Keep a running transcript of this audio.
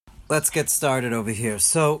Let's get started over here.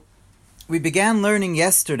 So, we began learning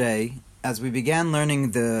yesterday, as we began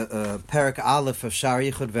learning the Perek Aleph of Sha'ar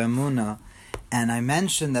Yichud Ve'emunah, and I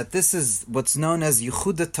mentioned that this is what's known as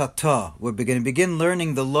Yichud Tata. We're going to begin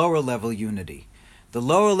learning the lower level unity. The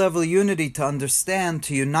lower level unity to understand,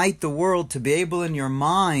 to unite the world, to be able in your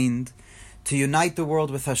mind to unite the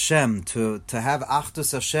world with Hashem, to have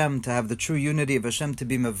Achdus Hashem, to have the true unity of Hashem, to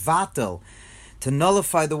be mevatel, to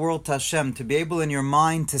nullify the world to Hashem, to be able in your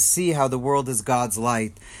mind to see how the world is God's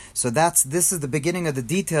light. So this is the beginning of the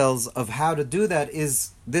details of how to do that, is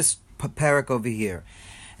this parak over here.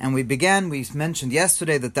 And we mentioned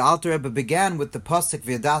yesterday that the Alter Rebbe began with the pasuk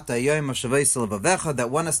V'yadata Hayom Hashavosel Levavecha, that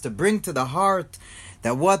want us to bring to the heart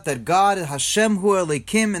that God, Hashem Hu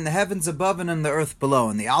Elokim, in the heavens above and in the earth below.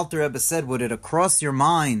 And the Alter Rebbe said, would it across your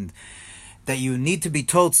mind that you need to be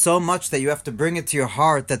told so much that you have to bring it to your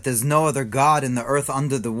heart that there's no other God in the earth,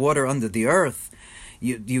 under the water, under the earth?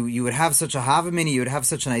 You would have such a havamini, you would have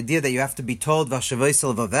such an idea that you have to be told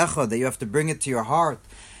Vashavosel Vavecha, that you have to bring it to your heart.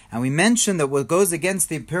 And we mentioned that what goes against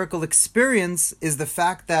the empirical experience is the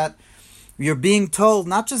fact that you're being told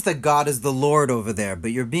not just that God is the Lord over there,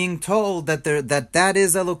 but you're being told that that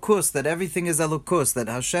is Elokus, that everything is Elokus, that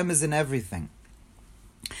Hashem is in everything.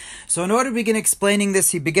 So in order to begin explaining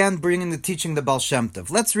this, he began bringing the teaching the Baal Shem Tov.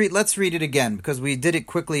 Let's read it again, because we did it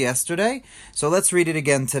quickly yesterday, so let's read it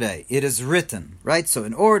again today. It is written, right? So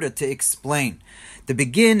in order to explain the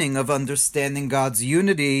beginning of understanding God's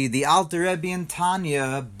unity, the Alter Rebbe in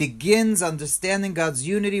Tanya begins understanding God's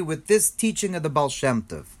unity with this teaching of the Baal Shem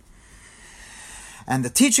Tov. And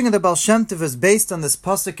the teaching of the Baal Shem Tov is based on this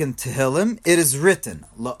pasuk in Tehillim. It is written,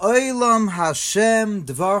 La'olam Hashem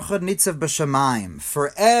dvarcha nitzav b'shamayim.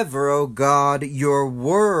 Forever, O God, your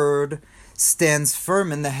word stands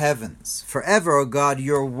firm in the heavens. Forever, O God,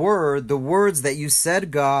 your word, the words that you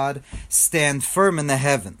said, God, stand firm in the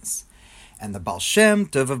heavens. And the Baal Shem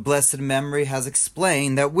Tov of blessed memory has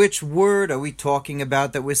explained that which word are we talking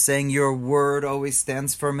about that we're saying your word always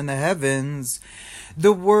stands firm in the heavens?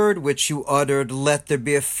 The word which you uttered, let there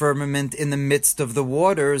be a firmament in the midst of the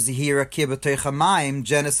waters,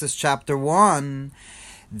 Genesis chapter 1.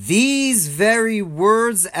 These very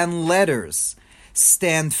words and letters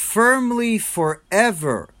stand firmly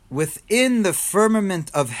forever within the firmament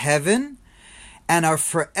of heaven, and are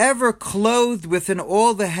forever clothed within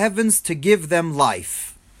all the heavens to give them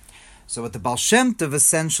life. So what the Baal Shem Tov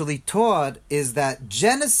essentially taught is that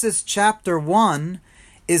Genesis chapter 1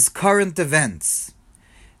 is current events.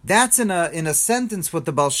 That's in a sentence what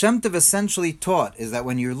the Baal Shem Tov essentially taught, is that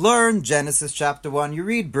when you learn Genesis chapter 1, you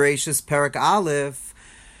read Bereshis Perek Aleph,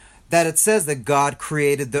 that it says that God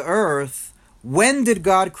created the earth. When did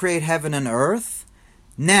God create heaven and earth?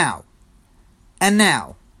 Now. And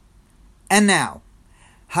now. And now,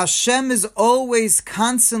 Hashem is always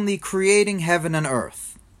constantly creating heaven and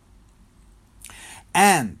earth.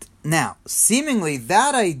 And now, seemingly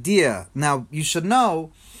that idea, now you should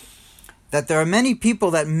know that there are many people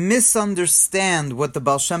that misunderstand what the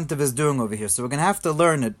Baal Shem Tov is doing over here. So we're going to have to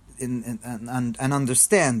learn it and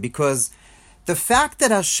understand, because the fact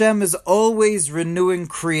that Hashem is always renewing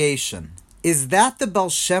creation, is that the Baal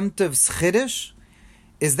Shem Tov's chiddush?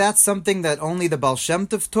 Is that something that only the Baal Shem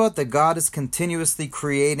Tov taught, that God is continuously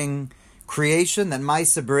creating creation, that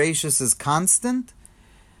Ma'aseh Bereshis is constant?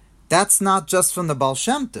 That's not just from the Baal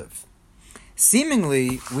Shem Tov.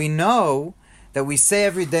 Seemingly, we know that we say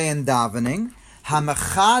every day in davening,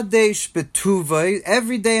 HaMechadesh B'tuvay,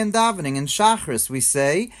 every day in davening, in Shachris, we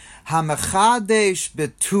say, HaMechadesh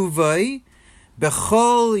B'tuvay,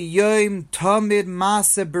 B'chol Yom Tamid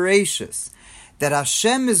Ma'aseh Bereshis, that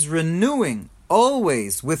Hashem is renewing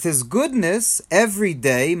always with His goodness every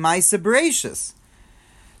day, Ma'aseh Bereshis.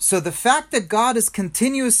 So the fact that God is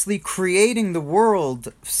continuously creating the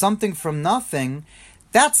world, something from nothing,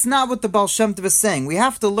 that's not what the Baal Shem Tov is saying. We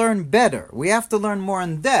have to learn better. We have to learn more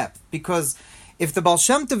in depth, because if the Baal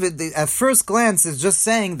Shem Tov at first glance is just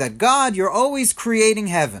saying that God, you're always creating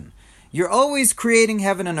heaven. You're always creating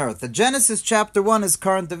heaven and earth. The Genesis chapter 1 is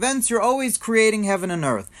current events. You're always creating heaven and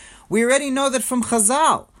earth. We already know that from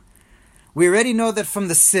Chazal. We already know that from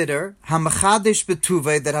the Siddur, HaMechadesh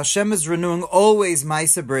B'tuvay, that Hashem is renewing always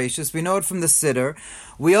Ma'aseh Bereshis. We know it from the Siddur.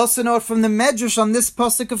 We also know it from the Medrash on this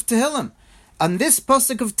pasuk of Tehillim. On this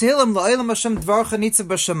pasuk of Tehillim, La'olam Hashem dvarcha nitzav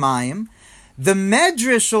b'shamayim, the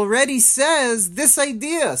Medrash already says this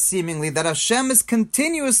idea, seemingly, that Hashem is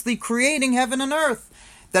continuously creating heaven and earth.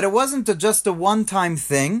 That it wasn't just a one-time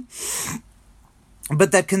thing,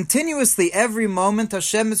 but that continuously, every moment,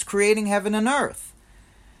 Hashem is creating heaven and earth.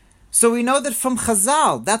 So we know that from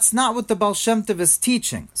Chazal, that's not what the Baal Shem Tov is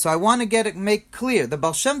teaching. So I want to make clear, the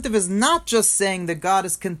Baal Shem Tov is not just saying that God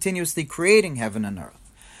is continuously creating heaven and earth.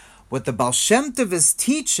 What the Baal Shem Tov is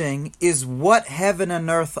teaching is what heaven and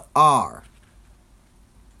earth are.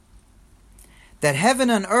 That heaven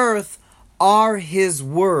and earth are His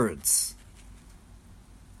words.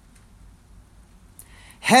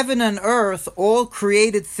 Heaven and earth, all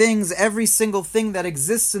created things, every single thing that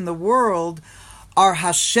exists in the world, are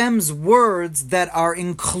Hashem's words that are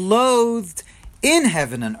enclosed in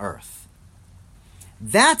heaven and earth.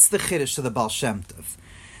 That's the Chiddush of the Baal Shem Tov.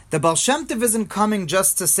 The Baal Shem Tov isn't coming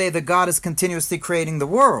just to say that God is continuously creating the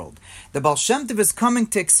world. The Baal Shem Tov is coming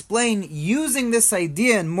to explain, using this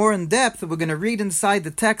idea and more in depth, that we're going to read inside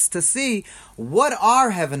the text to see what are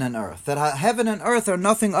heaven and earth. That heaven and earth are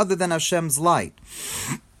nothing other than Hashem's light.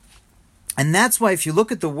 And that's why if you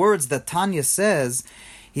look at the words that Tanya says,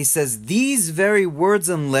 he says, these very words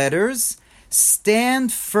and letters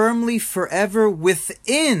stand firmly forever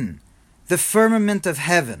within the firmament of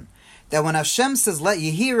heaven. That when Hashem says, let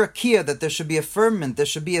Yehi Rakia, that there should be a firmament, there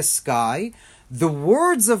should be a sky, the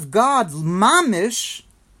words of God, mamish,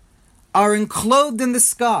 are enclosed in the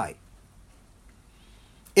sky.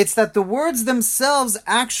 It's that the words themselves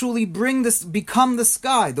actually become the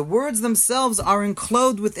sky. The words themselves are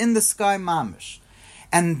enclosed within the sky, mamish.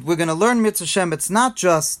 And we're going to learn Mitzvah Shem, it's not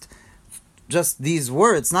just these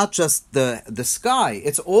words, not just the sky,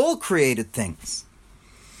 it's all created things.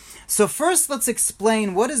 So first let's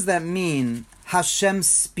explain, what does that mean, Hashem's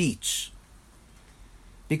speech?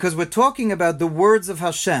 Because we're talking about the words of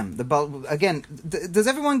Hashem. Again, does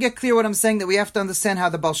everyone get clear what I'm saying? That we have to understand how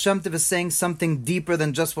the Baal Shem Tov is saying something deeper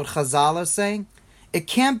than just what Chazal are saying? It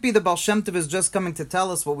can't be the Baal Shem Tov is just coming to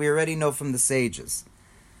tell us what we already know from the sages.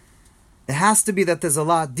 It has to be that there's a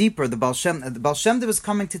lot deeper. The Baal Shem Tov is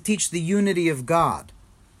coming to teach the unity of God.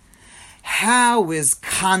 How is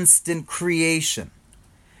constant creation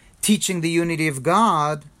teaching the unity of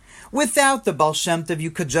God? Without the Baal Shem Tov,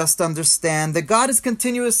 you could just understand that God is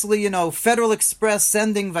continuously, Federal Express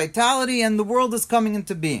sending vitality and the world is coming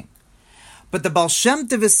into being. But the Baal Shem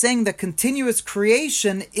Tov is saying that continuous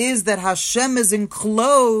creation is that Hashem is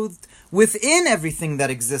enclosed within everything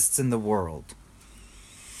that exists in the world.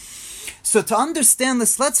 So to understand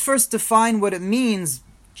this, let's first define what it means,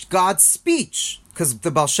 God's speech. Because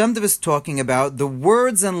the Baal Shem Tov is talking about the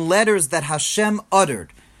words and letters that Hashem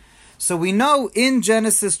uttered. So we know in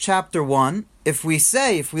Genesis chapter 1, if we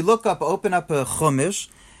open up a Chumash,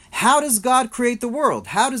 how does God create the world?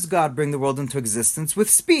 How does God bring the world into existence? With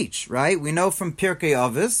speech, right? We know from Pirkei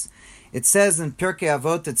Avos, it says in Pirkei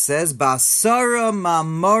Avot, Ba'asara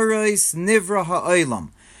ma'amoros nivra ha'olam.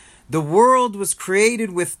 The world was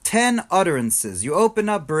created with 10 utterances. You open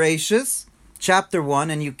up Bereshis, chapter 1,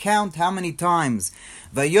 and you count how many times.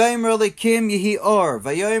 Vayomer Elikim Yehi Or.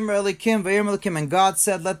 Vayomer Elikim, and God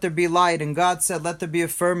said, let there be light, and God said, let there be a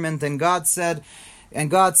firmament, and God said,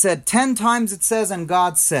 10 times it says, and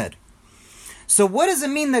God said. So what does it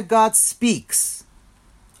mean that God speaks?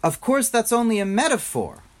 Of course, that's only a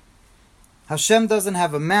metaphor. Hashem doesn't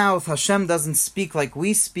have a mouth, Hashem doesn't speak like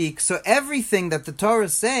we speak, so everything that the Torah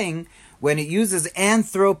is saying, when it uses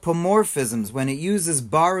anthropomorphisms, when it uses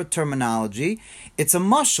borrowed terminology, it's a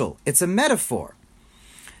mashal, it's a metaphor.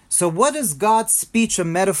 So what is God's speech a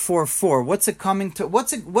metaphor for? What's it coming to?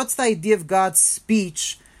 What's the idea of God's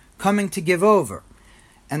speech coming to give over?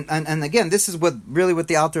 And again, this is what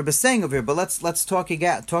the Alter Rebbe is saying over here. But let's talk it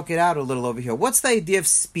out a little over here. What's the idea of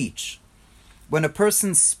speech? When a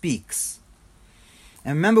person speaks.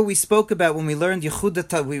 And remember, we spoke about when we learned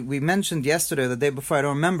Yehuda. We mentioned yesterday, or the day before, I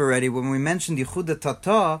don't remember already. When we mentioned Yehuda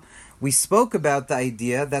Tata, we spoke about the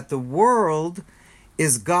idea that the world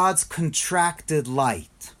is God's contracted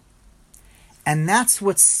light. And that's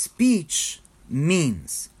what speech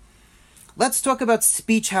means. Let's talk about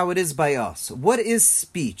speech, how it is by us. What is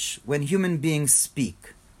speech when human beings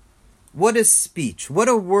speak? What is speech? What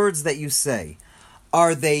are words that you say?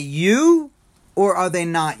 Are they you or are they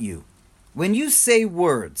not you? When you say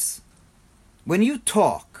words, when you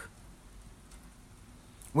talk,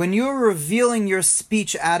 when you're revealing your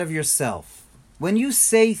speech out of yourself, when you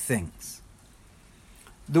say things,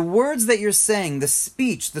 the words that you're saying, the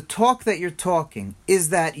speech, the talk that you're talking,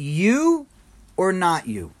 is that you or not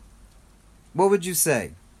you? What would you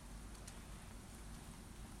say?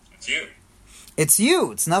 It's you. It's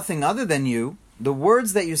you. It's nothing other than you. The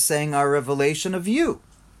words that you're saying are a revelation of you.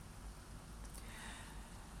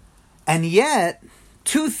 And yet,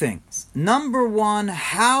 two things. Number one,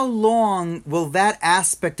 how long will that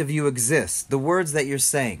aspect of you exist? The words that you're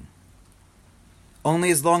saying.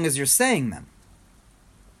 Only as long as you're saying them.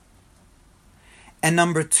 And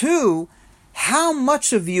number two, how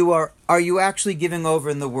much of you are you actually giving over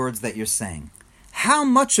in the words that you're saying? How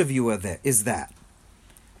much of you is that?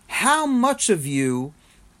 How much of you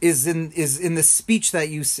is in the speech that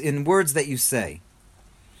in words that you say?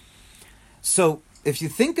 So if you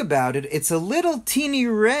think about it, it's a little teeny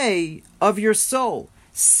ray of your soul.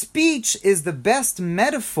 Speech is the best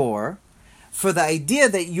metaphor for the idea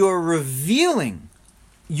that you're revealing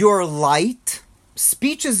your light.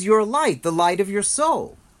 Speech is your light, the light of your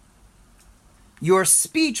soul. Your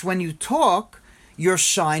speech, when you talk, you're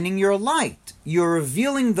shining your light. You're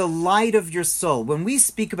revealing the light of your soul. When we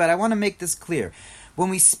speak about, I want to make this clear. When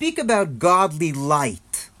we speak about godly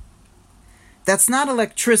light, that's not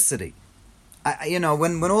electricity. When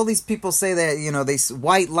all these people say that,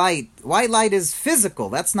 white light is physical.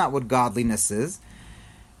 That's not what godliness is.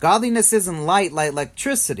 Godliness isn't light like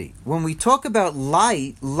electricity. When we talk about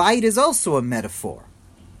light, light is also a metaphor.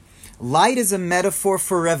 Light is a metaphor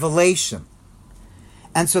for revelation.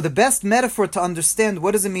 And so the best metaphor to understand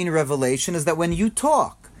what does it mean revelation is that when you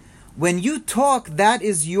talk, that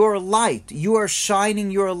is your light. You are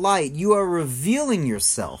shining your light. You are revealing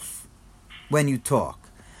yourself when you talk.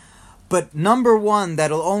 But number one,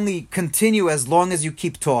 that'll only continue as long as you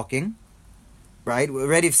keep talking, right?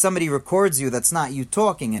 Already if somebody records you, that's not you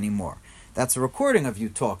talking anymore. That's a recording of you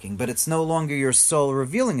talking, but it's no longer your soul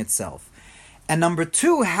revealing itself. And number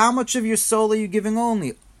two, how much of your soul are you giving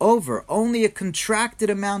over? Only a contracted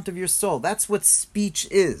amount of your soul. That's what speech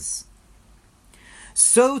is.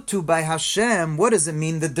 So too by Hashem, what does it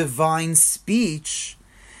mean, the divine speech?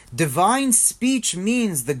 Divine speech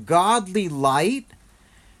means the godly light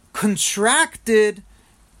contracted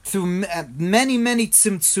through many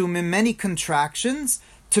tzimtzumim, many contractions,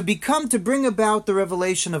 to bring about the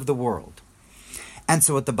revelation of the world. And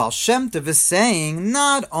so what the Baal Shem Tov is saying,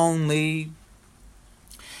 not only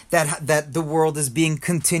that the world is being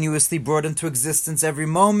continuously brought into existence every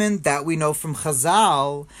moment, that we know from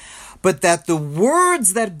Chazal, but that the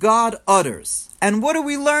words that God utters, and what are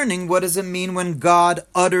we learning? What does it mean when God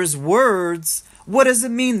utters words? What does it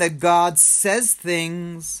mean that God says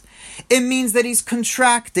things? It means that He's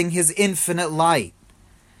contracting His infinite light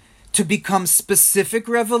to become specific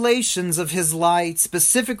revelations of His light,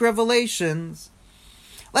 specific revelations.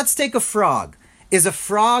 Let's take a frog. Is a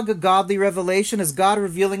frog a godly revelation? Is God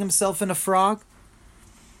revealing Himself in a frog?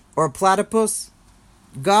 Or a platypus?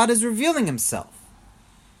 God is revealing Himself.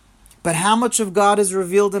 But how much of God is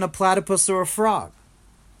revealed in a platypus or a frog?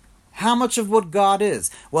 How much of what God is?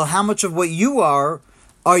 Well, how much of what you are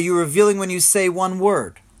you revealing when you say one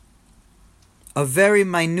word? A very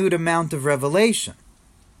minute amount of revelation.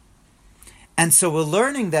 And so we're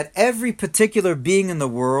learning that every particular being in the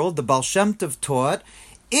world, the Baal Shem Tov taught,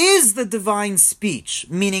 is the divine speech,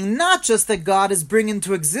 meaning not just that God is bringing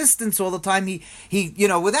to existence all the time. He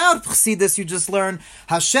without Chassidus, you just learn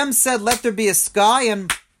Hashem said, "Let there be a sky," and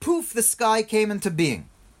poof, the sky came into being.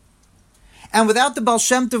 And without the Baal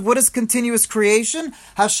Shem Tov, what is continuous creation?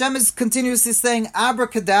 Hashem is continuously saying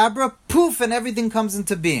abracadabra, poof, and everything comes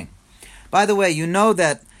into being. By the way, you know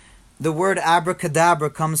that the word abracadabra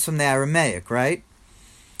comes from the Aramaic, right?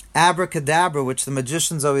 Abracadabra, which the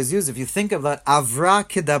magicians always use. If you think of that, avra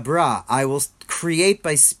kedabra, I will create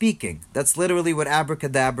by speaking. That's literally what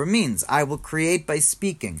abracadabra means. I will create by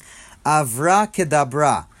speaking. Avra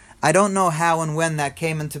kedabra. I don't know how and when that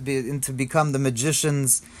came into become the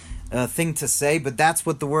magician's thing to say, but that's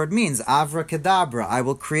what the word means. Avra kedabra. I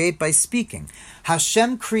will create by speaking.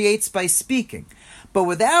 Hashem creates by speaking. But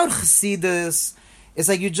without Chassidus, it's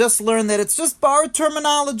like you just learn that it's just borrowed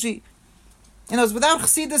terminology. Without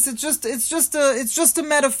Chassidus, it's just a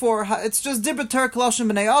metaphor. It's just dibater kloshim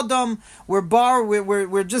b'nei adam.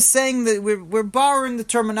 We're just saying that we're borrowing the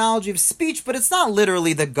terminology of speech, but it's not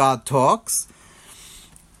literally that God talks.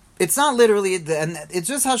 It's not literally, and it's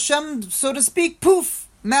just Hashem, so to speak. Poof,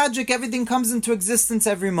 magic. Everything comes into existence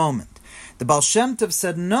every moment. The Baal Shem Tov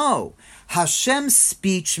said no. Hashem's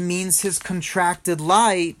speech means His contracted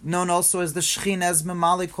light, known also as the Shechin Ez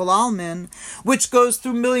Memali Kol Almin, which goes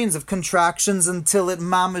through millions of contractions until it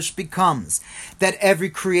mamish becomes that every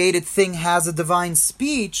created thing has a divine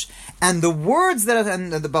speech, and the words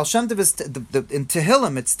and the Baal Shem Tov is in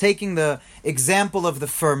Tehillim, it's taking the example of the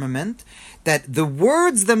firmament, that the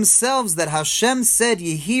words themselves that Hashem said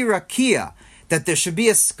Yehi Rakia, that there should be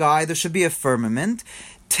a sky, there should be a firmament.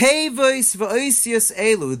 Tevois v'oisius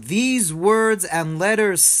elu, these words and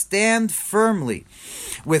letters stand firmly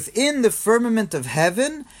within the firmament of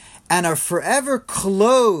heaven and are forever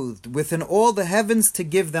clothed within all the heavens to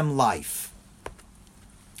give them life.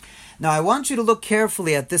 Now I want you to look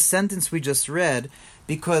carefully at this sentence we just read,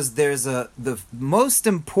 because there's the most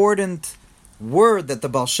important word that the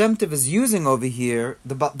Baal Shem Tov is using over here,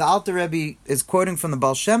 the Alter Rebbe is quoting from the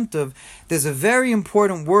Baal Shem Tov, there's a very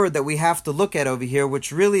important word that we have to look at over here,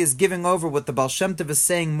 which really is giving over what the Baal Shem Tov is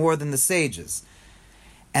saying more than the sages.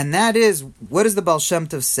 And that is, what is the Baal Shem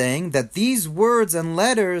Tov saying? That these words and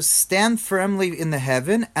letters stand firmly in the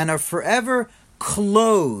heaven and are forever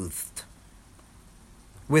clothed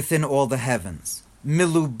within all the heavens.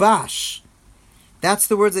 Milubash. That's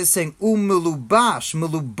the words they're saying. Milubash,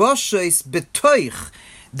 milubashes betoich.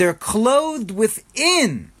 They're clothed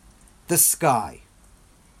within the sky.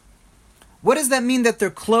 What does that mean that they're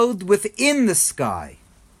clothed within the sky?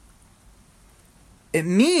 It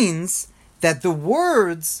means that the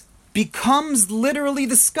words becomes literally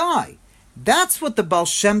the sky. That's what the Baal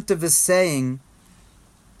Shem Tov is saying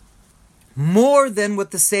more than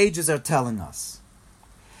what the sages are telling us.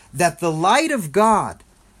 That the light of God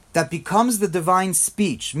that becomes the divine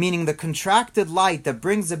speech, meaning the contracted light that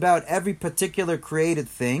brings about every particular created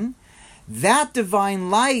thing, that divine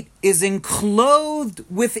light is enclosed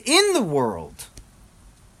within the world.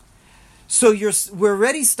 So we're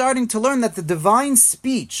already starting to learn that the divine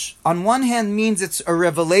speech, on one hand, means it's a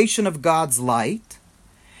revelation of God's light.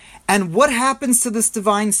 And what happens to this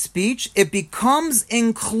divine speech? It becomes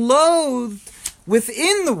enclosed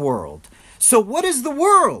within the world. So what is the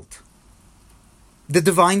world? The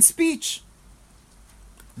divine speech.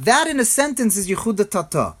 That in a sentence is Yehuda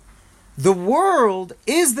Tata. The world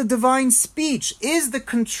is the divine speech, is the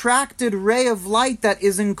contracted ray of light that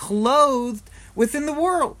is enclosed within the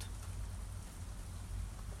world.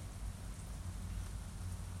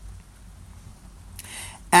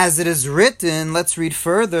 As it is written, let's read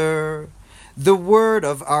further, the word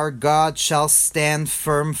of our God shall stand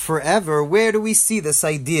firm forever. Where do we see this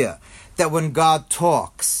idea? That when God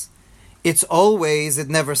talks, it's always, it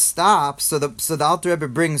never stops. So the Alter Rebbe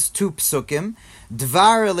brings two psukim.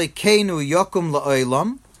 Dvar Elokeinu yokum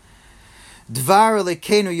la'olam. Dvar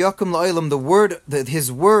Elokeinu yokum la'olam, His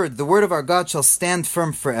word, the word of our God shall stand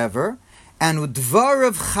firm forever. And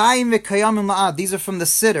Udvarav Chaim v'Kayamim la'ad. These are from the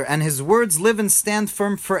Siddur. And his words live and stand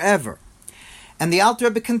firm forever. And the Alter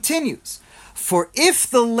Rebbe continues. For if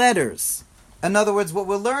the letters, in other words, what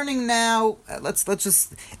we're learning now,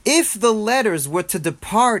 if the letters were to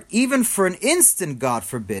depart even for an instant, God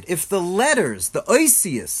forbid, if the letters, the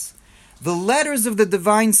oisius, the letters of the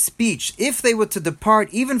divine speech, if they were to depart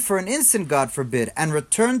even for an instant, God forbid, and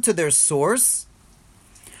return to their source,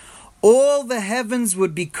 all the heavens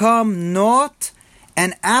would become naught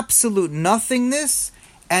and absolute nothingness,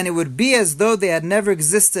 and it would be as though they had never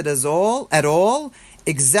existed at all,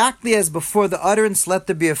 exactly as before the utterance, let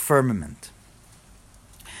there be a firmament.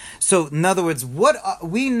 So, in other words,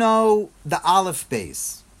 we know the Aleph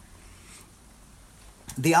Beis.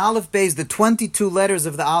 The Aleph Beis, the 22 letters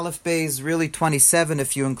of the Aleph Beis, really 27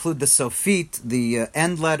 if you include the Sofit, the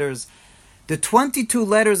end letters. The 22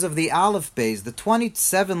 letters of the Aleph Beis, the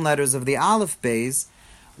 27 letters of the Aleph Beis,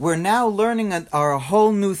 we're now learning are a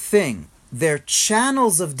whole new thing. They're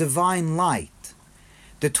channels of divine light.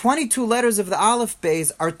 The 22 letters of the Aleph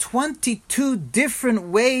Beis are 22 different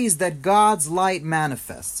ways that God's light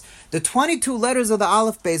manifests. The 22 letters of the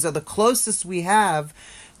Aleph Beis are the closest we have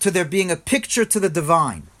to there being a picture to the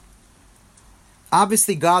divine.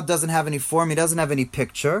 Obviously, God doesn't have any form, He doesn't have any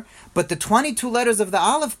picture, but the 22 letters of the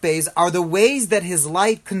Aleph Beis are the ways that His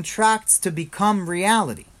light contracts to become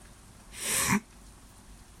reality.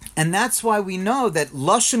 And that's why we know that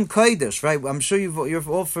Lashon Kodesh, right? I'm sure you're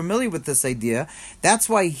all familiar with this idea. That's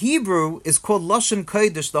why Hebrew is called Lashon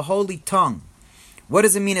Kodesh, the holy tongue. What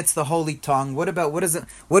does it mean it's the holy tongue? What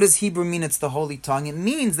does Hebrew mean it's the holy tongue? It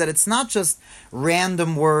means that it's not just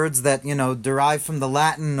random words that, derive from the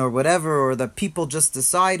Latin or whatever, or that people just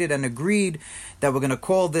decided and agreed that we're going to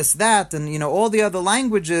call this that, and, all the other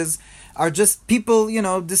languages are just people,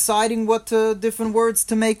 deciding what different words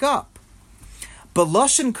to make up. But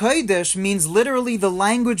Lashon Kodesh means literally the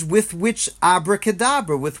language with which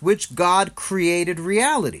abracadabra, with which God created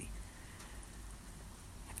reality.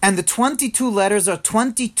 And the 22 letters are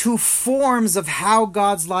 22 forms of how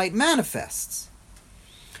God's light manifests.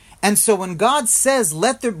 And so when God says,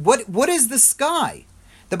 what is the sky?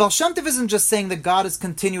 The Baal Shem Tov isn't just saying that God is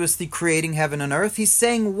continuously creating heaven and earth. He's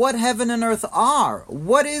saying what heaven and earth are.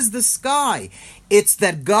 What is the sky? It's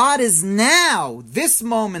that God is now, this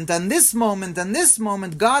moment and this moment and this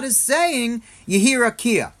moment, God is saying, Yehi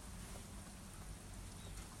Rakia.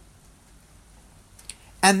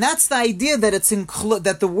 And that's the idea that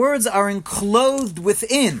that the words are enclosed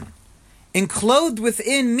within. Enclosed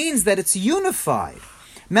within means that it's unified.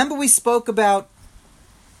 Remember we spoke about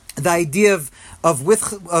the idea of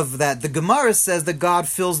that. The Gemara says that God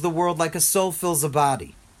fills the world like a soul fills a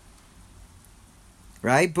body.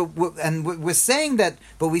 right? But we're saying that,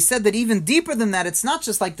 but we said that even deeper than that, it's not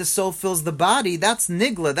just like the soul fills the body. That's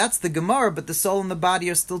nigla, that's the Gemara, but the soul and the body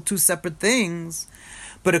are still two separate things.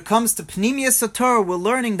 But it comes to Pnimiyus HaTorah, we're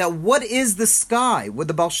learning that what is the sky? What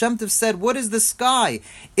the Baal Shem Tov said, what is the sky?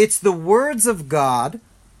 It's the words of God,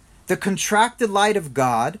 the contracted light of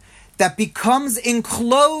God, that becomes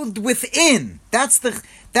enclosed within. That's the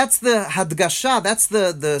hadgasha, that's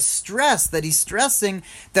the stress that he's stressing,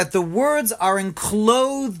 that the words are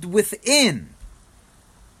enclosed within.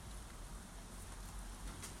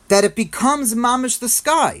 That it becomes mamish the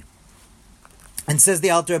sky. And says the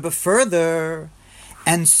Alter Rebbe further,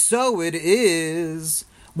 and so it is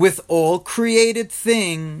with all created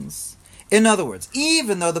things. In other words,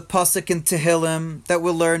 even though the pasuk in Tehillim that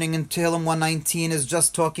we're learning in Tehillim 119 is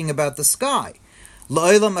just talking about the sky,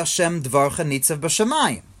 La'olam Hashem dvarcha nitzav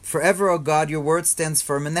b'shamayim. Forever, O God, your word stands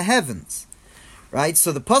firm in the heavens. Right?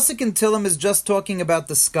 So the pasuk in Tehillim is just talking about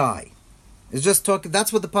the sky. It's just talking.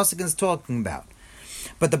 That's what the pasuk is talking about.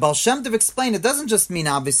 But the Baal Shem Tov explained it doesn't just mean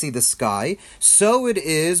obviously the sky. So it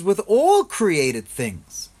is with all created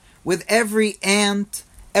things, with every ant,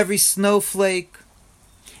 every snowflake,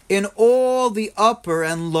 in all the upper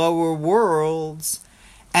and lower worlds,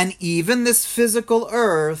 and even this physical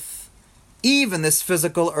earth,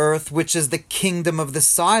 which is the kingdom of the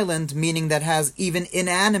silent, meaning that has even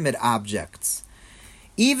inanimate objects.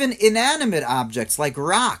 Even inanimate objects like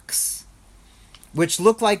rocks, which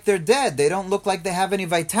look like they're dead. They don't look like they have any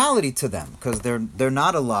vitality to them because they're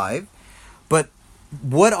not alive. But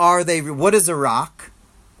what are they? What is a rock?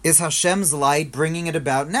 Is Hashem's light bringing it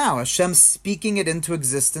about now? Hashem speaking it into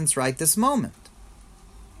existence right this moment.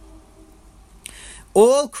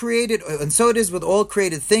 All created, and so it is with all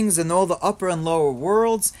created things in all the upper and lower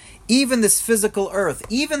worlds, even this physical earth,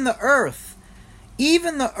 even the earth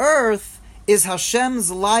is Hashem's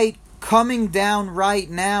light coming down right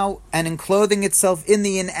now and enclothing itself in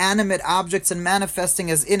the inanimate objects and manifesting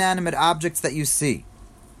as inanimate objects that you see.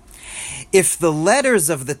 If the letters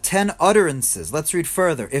of the 10 utterances, let's read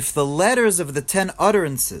further, if the letters of the 10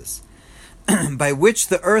 utterances by which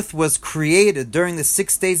the earth was created during the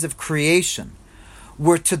 6 days of creation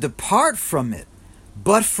were to depart from it,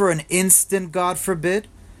 but for an instant, God forbid,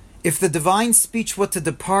 if the divine speech were to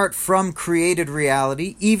depart from created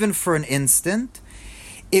reality, even for an instant,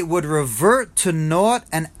 it would revert to naught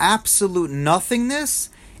and absolute nothingness,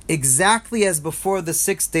 exactly as before the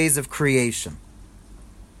 6 days of creation.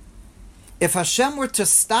 If Hashem were to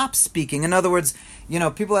stop speaking, in other words,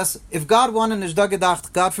 people ask, if God wanted,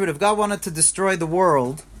 God forbid, if God wanted to destroy the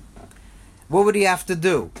world, what would he have to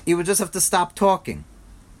do? He would just have to stop talking.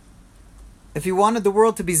 If he wanted the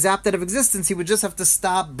world to be zapped out of existence, he would just have to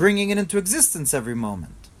stop bringing it into existence every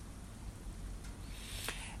moment.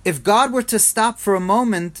 If God were to stop for a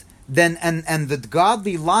moment, then and the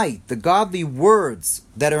godly light, the godly words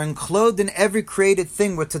that are enclosed in every created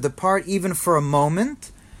thing were to depart even for a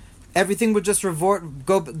moment, everything would just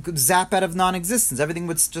zap out of non-existence. Everything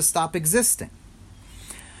would just stop existing.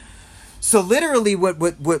 So literally what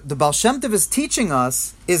the Baal Shem Tov is teaching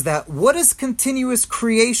us is that what is continuous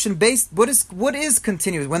creation based? What is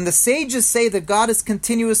continuous? When the sages say that God is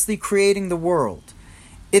continuously creating the world,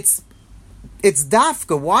 it's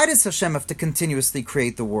dafka. Why does Hashem have to continuously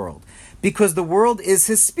create the world? Because the world is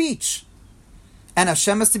his speech. And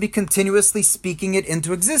Hashem has to be continuously speaking it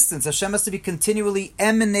into existence. Hashem has to be continually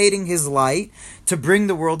emanating his light to bring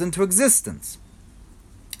the world into existence.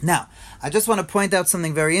 Now, I just want to point out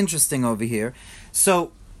something very interesting over here.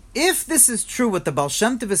 So, if this is true, what the Baal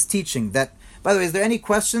Shem Tov is teaching, that, by the way, is there any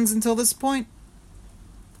questions until this point?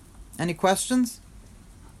 Any questions?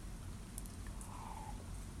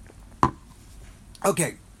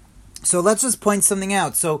 Okay, so let's just point something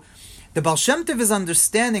out. So, the Baal Shem Tov is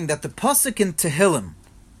understanding that the pasuk in Tehillim,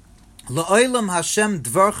 La'olam Hashem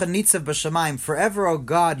dvarcha nitzav b'shamayim, forever, O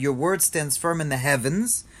God, your word stands firm in the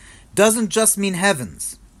heavens, doesn't just mean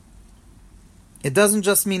heavens. It doesn't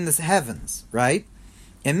just mean the heavens, right?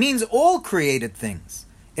 It means all created things,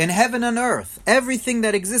 in heaven and earth. Everything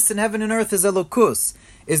that exists in heaven and earth is Elokus,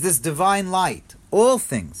 is this divine light, all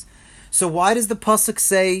things. So why does the pasuk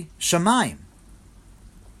say Shamayim?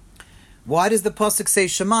 Why does the pasuk say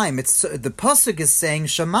Shamayim? The pasuk is saying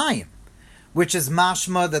Shamayim, which is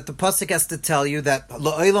mashma that the pasuk has to tell you that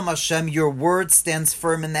La'olam Hashem, your word stands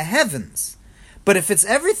firm in the heavens. But if it's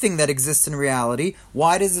everything that exists in reality,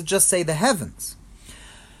 why does it just say the heavens?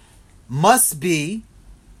 Must be,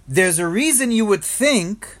 there's a reason you would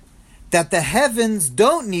think that the heavens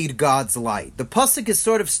don't need God's light. The pasuk is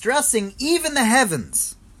sort of stressing even the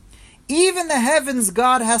heavens. Even the heavens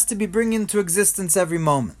God has to be bringing into existence every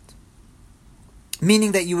moment.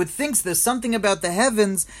 Meaning that you would think there's something about the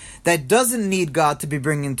heavens that doesn't need God to be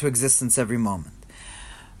bringing into existence every moment.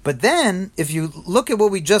 But then, if you look at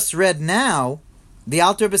what we just read now, the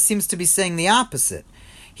Alter Rebbe seems to be saying the opposite.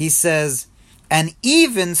 He says, and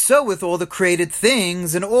even so with all the created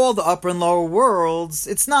things and all the upper and lower worlds,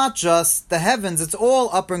 it's not just the heavens, it's all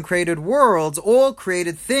upper and created worlds, all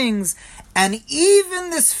created things, and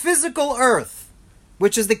even this physical earth,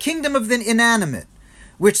 which is the kingdom of the inanimate,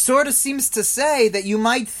 which sort of seems to say that you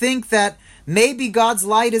might think that maybe God's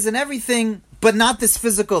light is in everything, but not this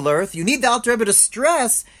physical earth. You need the Alter Rebbe to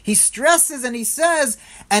stress. He stresses and he says,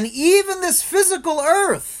 and even this physical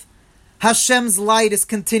earth, Hashem's light is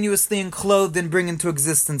continuously enclosed and bring into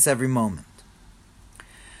existence every moment.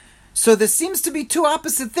 So there seems to be two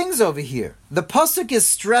opposite things over here. The Pasuk is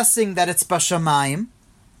stressing that it's Bashamayim.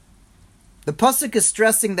 The Pasuk is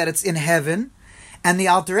stressing that it's in heaven. And the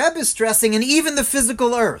Alter Rebbe is stressing, and even the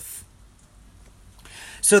physical earth.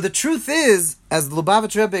 So the truth is, as the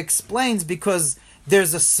Lubavitch Rebbe explains, because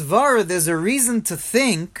there's a svara, there's a reason to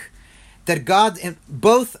think that God, in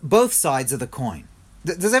both sides of the coin.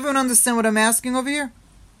 Does everyone understand what I'm asking over here?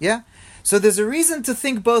 Yeah? So there's a reason to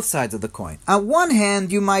think both sides of the coin. On one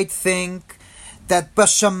hand, you might think that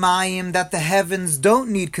Bashamayim, that the heavens don't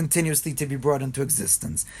need continuously to be brought into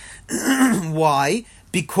existence. Why?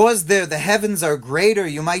 Because the heavens are greater.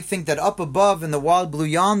 You might think that up above in the wild blue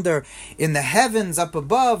yonder, in the heavens up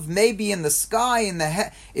above, maybe in the sky, in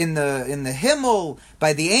the Himmel,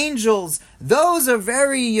 by the angels, those are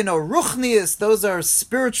very, ruchnius, those are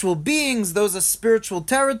spiritual beings, those are spiritual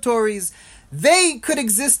territories. They could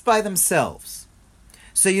exist by themselves.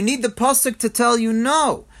 So you need the pasuk to tell you,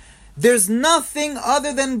 no, there's nothing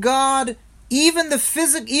other than God. Even the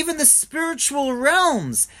spiritual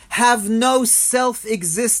realms have no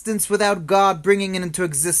self-existence without God bringing it into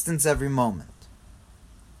existence every moment.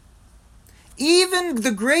 Even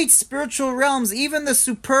the great spiritual realms, even the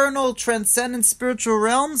supernal, transcendent spiritual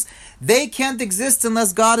realms, they can't exist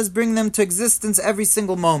unless God is bringing them to existence every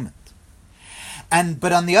single moment.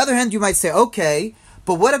 But on the other hand, you might say, okay,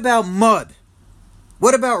 but what about mud?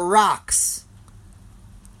 What about rocks?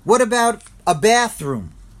 What about a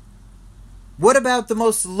bathroom? What about the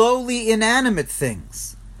most lowly, inanimate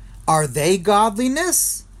things? Are they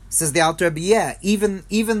godliness? Says the Alter Rebbe, yeah, even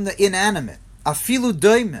the inanimate, afilu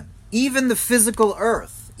doimim, even the physical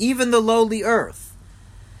earth, even the lowly earth.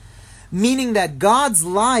 Meaning that God's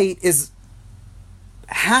light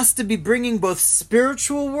has to be bringing both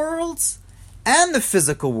spiritual worlds and the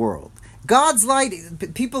physical world. God's light,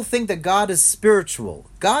 people think that God is spiritual.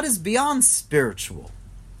 God is beyond spiritual.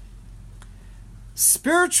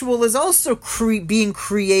 Spiritual is also being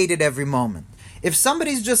created every moment. If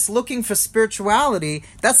somebody's just looking for spirituality,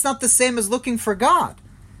 that's not the same as looking for God.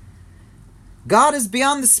 God is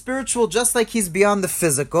beyond the spiritual just like He's beyond the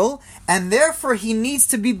physical, and therefore He needs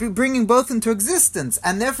to be bringing both into existence.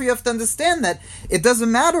 And therefore you have to understand that it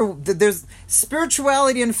doesn't matter, that there's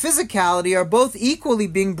spirituality and physicality are both equally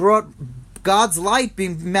being brought, God's light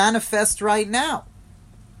being manifest right now.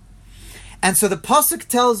 And so the pasuk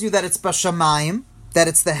tells you that it's Bashamayim, that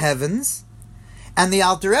it's the heavens, and the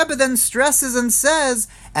Alter Rebbe then stresses and says,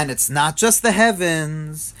 and it's not just the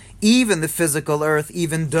heavens, even the physical earth,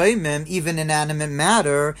 even doimim, even inanimate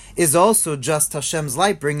matter, is also just Hashem's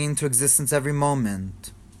light bringing into existence every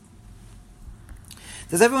moment.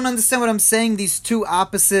 Does everyone understand what I'm saying? These two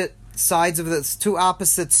opposite sides of this, two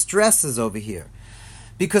opposite stresses over here.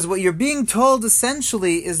 Because what you're being told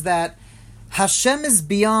essentially is that Hashem is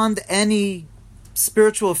beyond any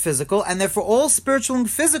spiritual or physical, and therefore all spiritual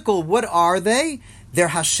and physical, what are they? They're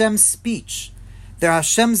Hashem's speech. They're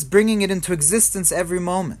Hashem's bringing it into existence every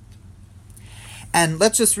moment. And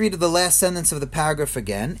let's just read the last sentence of the paragraph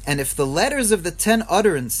again. And if the letters of the 10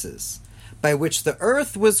 utterances by which the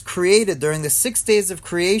earth was created during the 6 days of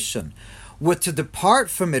creation were to depart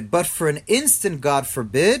from it, but for an instant, God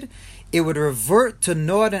forbid, it would revert to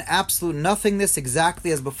naught and absolute nothingness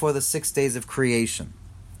exactly as before the 6 days of creation.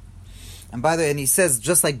 And by the way, and he says,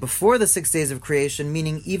 just like before the 6 days of creation,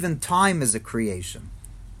 meaning even time is a creation.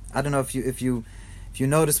 I don't know if you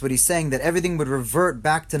notice what he's saying, that everything would revert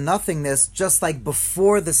back to nothingness just like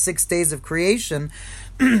before the 6 days of creation,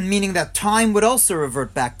 meaning that time would also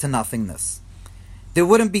revert back to nothingness. There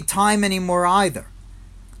wouldn't be time anymore either.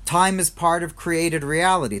 Time is part of created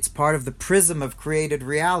reality. It's part of the prism of created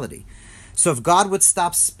reality. So if God would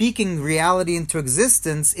stop speaking reality into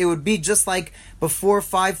existence, it would be just like before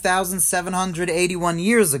 5,781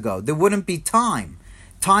 years ago. There wouldn't be time.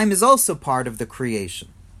 Time is also part of the creation.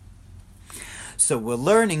 So we're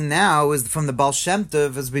learning now is from the Baal Shem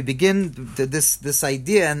Tov as we begin this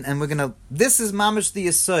idea, and we're gonna. This is mamish the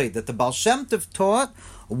yesod that the Baal Shem Tov taught.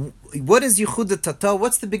 What is Yichud Tata?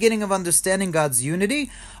 What's the beginning of understanding God's unity?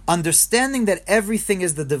 Understanding that everything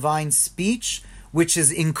is the divine speech, which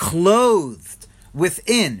is enclosed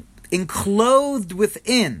within.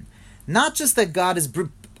 Not just that God is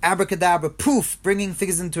abracadabra, poof, bringing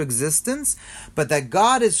things into existence, but that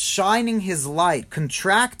God is shining His light,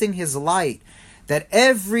 contracting His light, that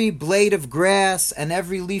every blade of grass and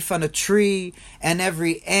every leaf on a tree and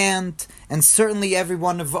every ant and certainly every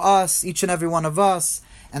one of us, each and every one of us,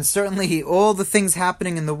 and certainly all the things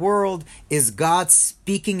happening in the world is God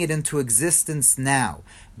speaking it into existence now.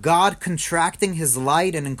 God contracting His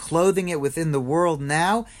light and enclothing it within the world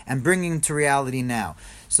now and bringing it to reality now.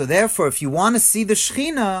 So therefore, if you want to see the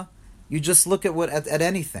Shekhinah, you just look at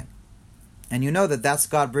anything. And you know that that's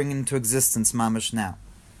God bringing into existence mamash now.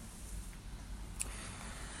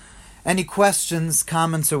 Any questions,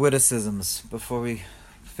 comments, or witticisms before we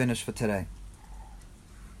finish for today?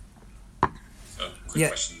 Quick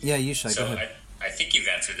question. Yeah, Yishai, go ahead. I think you've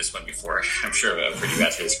answered this one before. I'm sure you've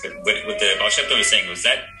answered this, but what the Baal Shem Tov was saying, was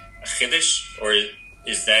that a chiddush, or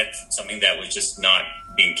is that something that was just not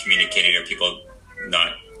being communicated or people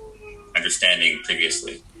not understanding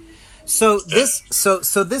previously? So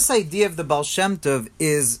this idea of the Baal Shem Tov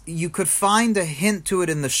is, you could find a hint to it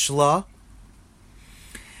in the Shla.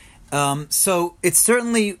 So it's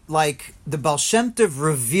certainly like the Baal Shem Tov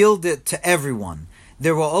revealed it to everyone.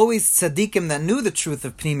 There were always tzaddikim that knew the truth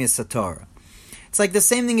of Pnimius HaTorah. It's like the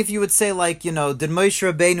same thing if you would say, like, did Moshe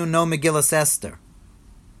Rabbeinu know Megillas Esther?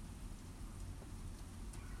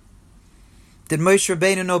 Did Moshe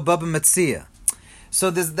Rabbeinu know Baba Metzia? So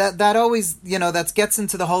there's that always, that gets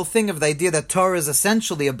into the whole thing of the idea that Torah is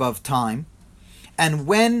essentially above time. And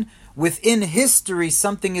when within history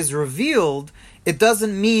something is revealed, it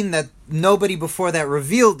doesn't mean that nobody before that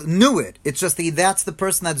revealed knew it. It's just that's the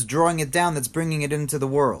person that's drawing it down, that's bringing it into the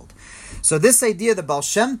world. So this idea, the Baal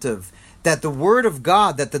Shem Tov, that the Word of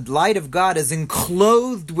God, that the light of God is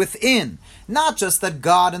enclosed within, not just that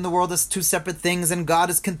God and the world is two separate things and God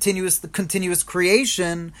is the continuous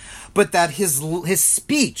creation, but that His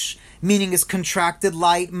speech, meaning His contracted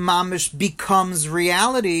light, mamish, becomes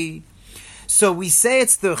reality. So we say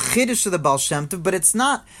it's the chiddush of the Baal Shem Tov, but it's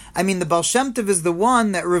not. The Baal Shem Tov is the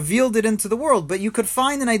one that revealed it into the world, but you could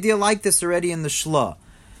find an idea like this already in the Shla.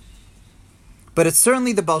 But it's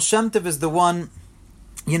certainly the Baal Shem Tov is the one,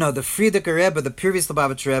 the Frierdiker Rebbe, the previous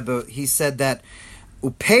Lubavitcher Rebbe, he said that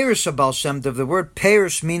uperish a Baal Shem Tov, the word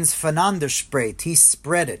perish means fanander spreit, he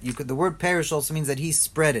spread it. The word perish also means that he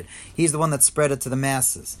spread it. He's the one that spread it to the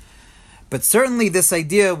masses. But certainly this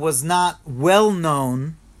idea was not well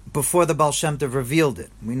known before the Baal Shem Tov revealed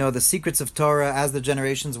it. We know the secrets of Torah, as the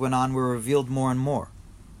generations went on, were revealed more and more.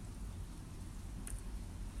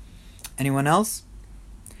 Anyone else?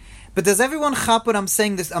 But does everyone chap what I'm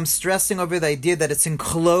saying? I'm stressing over the idea that it's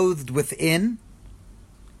enclosed within.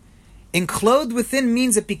 Enclosed within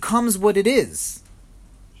means it becomes what it is.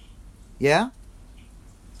 Yeah?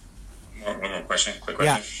 One more question, quick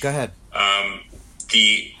question. Yeah, go ahead.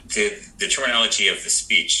 The terminology of the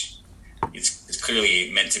speech, it's clearly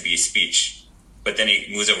meant to be a speech, but then he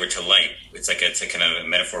moves over to light. It's like a kind of a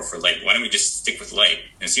metaphor for light. Why don't we just stick with light?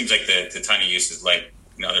 And it seems like the Tanya uses light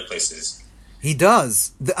in other places. He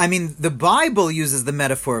does. The Bible uses the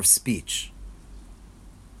metaphor of speech.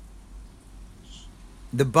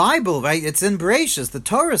 The Bible, right? It's in Bereshis. The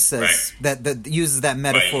Torah says that uses that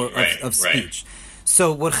metaphor of speech. Right.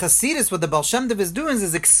 So what the Baal Shem Tov is doing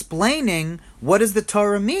is explaining what does the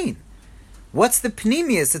Torah mean. What's the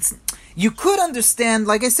pnimius? You could understand,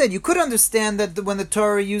 like I said, you could understand that when the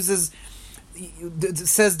Torah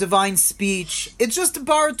says divine speech, it's just a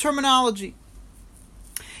borrowed terminology.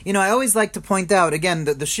 I always like to point out, again,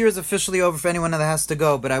 the shir is officially over for anyone that has to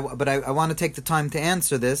go, but I want to take the time to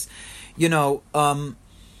answer this.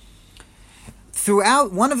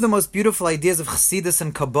 Throughout, one of the most beautiful ideas of Chassidus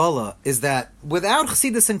and Kabbalah is that without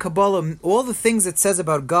Chassidus and Kabbalah, all the things it says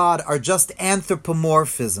about God are just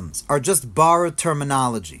anthropomorphisms, are just borrowed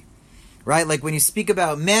terminology. Right? Like when you speak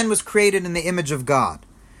about man was created in the image of God.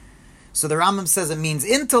 So the Rambam says it means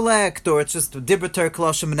intellect, or it's just Dibber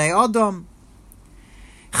Kloshim B'nei Adam.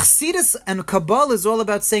 Chassidus and Kabbalah is all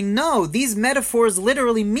about saying, no, these metaphors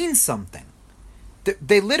literally mean something.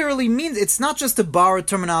 They literally mean, it's not just a borrowed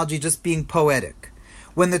terminology just being poetic.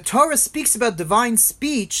 When the Torah speaks about divine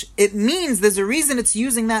speech, it means there's a reason it's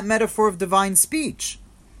using that metaphor of divine speech.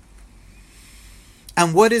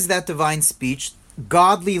 And what is that divine speech?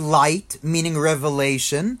 Godly light, meaning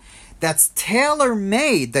revelation, that's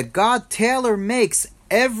tailor-made, that God tailor-makes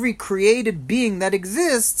every created being that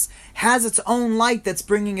exists has its own light that's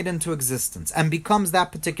bringing it into existence and becomes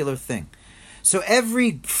that particular thing. So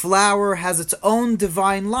every flower has its own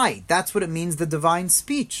divine light. That's what it means, the divine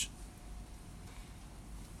speech.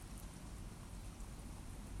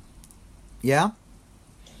 Yeah?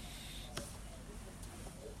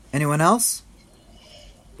 Anyone else?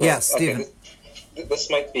 Well, yes, Stephen. Okay, this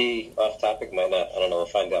might be off topic, might not. I don't know. We'll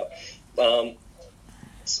find out.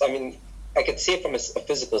 I could see it from a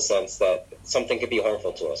physical sense that something could be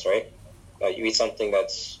harmful to us, right? You eat something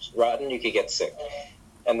that's rotten, you could get sick.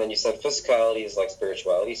 And then you said physicality is like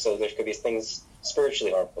spirituality, so there could be things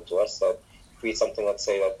spiritually harmful to us that if we eat something, let's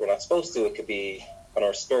say, that we're not supposed to, it could be on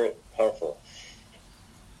our spirit harmful.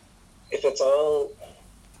 If it's all,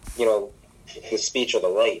 the speech or the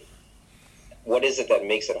light, what is it that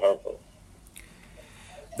makes it harmful?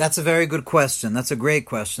 That's a very good question. That's a great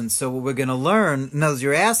question. So what we're going to learn,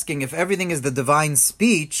 you're asking if everything is the divine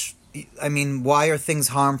speech, why are things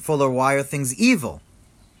harmful or why are things evil?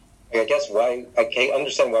 I guess I can't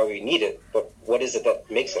understand why we need it, but what is it that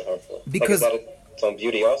makes it harmful? Because is that its own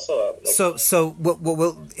beauty also?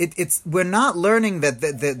 We're not learning that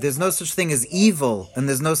there's no such thing as evil and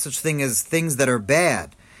there's no such thing as things that are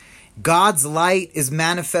bad. God's light is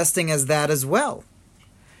manifesting as that as well.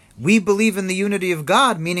 We believe in the unity of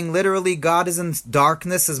God, meaning literally God is in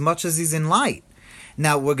darkness as much as he's in light.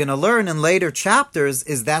 Now, we're going to learn in later chapters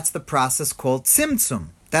that's the process called tzimtzum.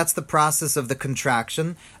 That's the process of the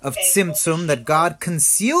contraction of tzimtzum, that God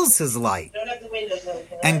conceals his light.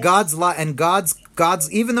 And God's light, and God's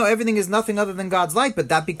even though everything is nothing other than God's light, but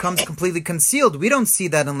that becomes completely concealed. We don't see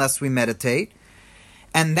that unless we meditate.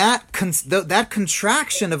 And that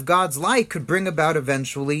contraction of God's light could bring about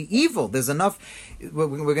eventually evil. There's enough. We're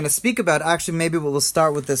going to speak about. Actually, maybe we'll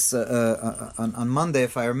start with this on Monday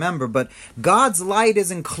if I remember. But God's light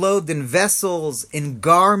is enclosed in vessels, in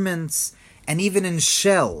garments, and even in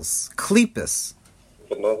shells. Klipos,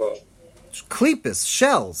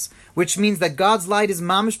 shells. Which means that God's light is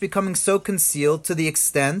mamish becoming so concealed to the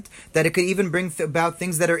extent that it could even bring about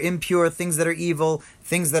things that are impure, things that are evil,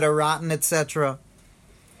 things that are rotten, etc.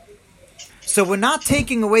 So we're not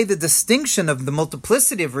taking away the distinction of the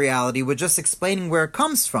multiplicity of reality, we're just explaining where it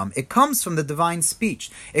comes from. It comes from the divine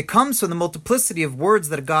speech. It comes from the multiplicity of words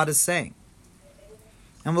that God is saying.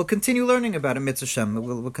 And we'll continue learning about it, Mitzvah Shem.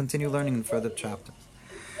 We'll continue learning in further chapters.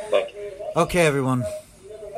 Okay, everyone.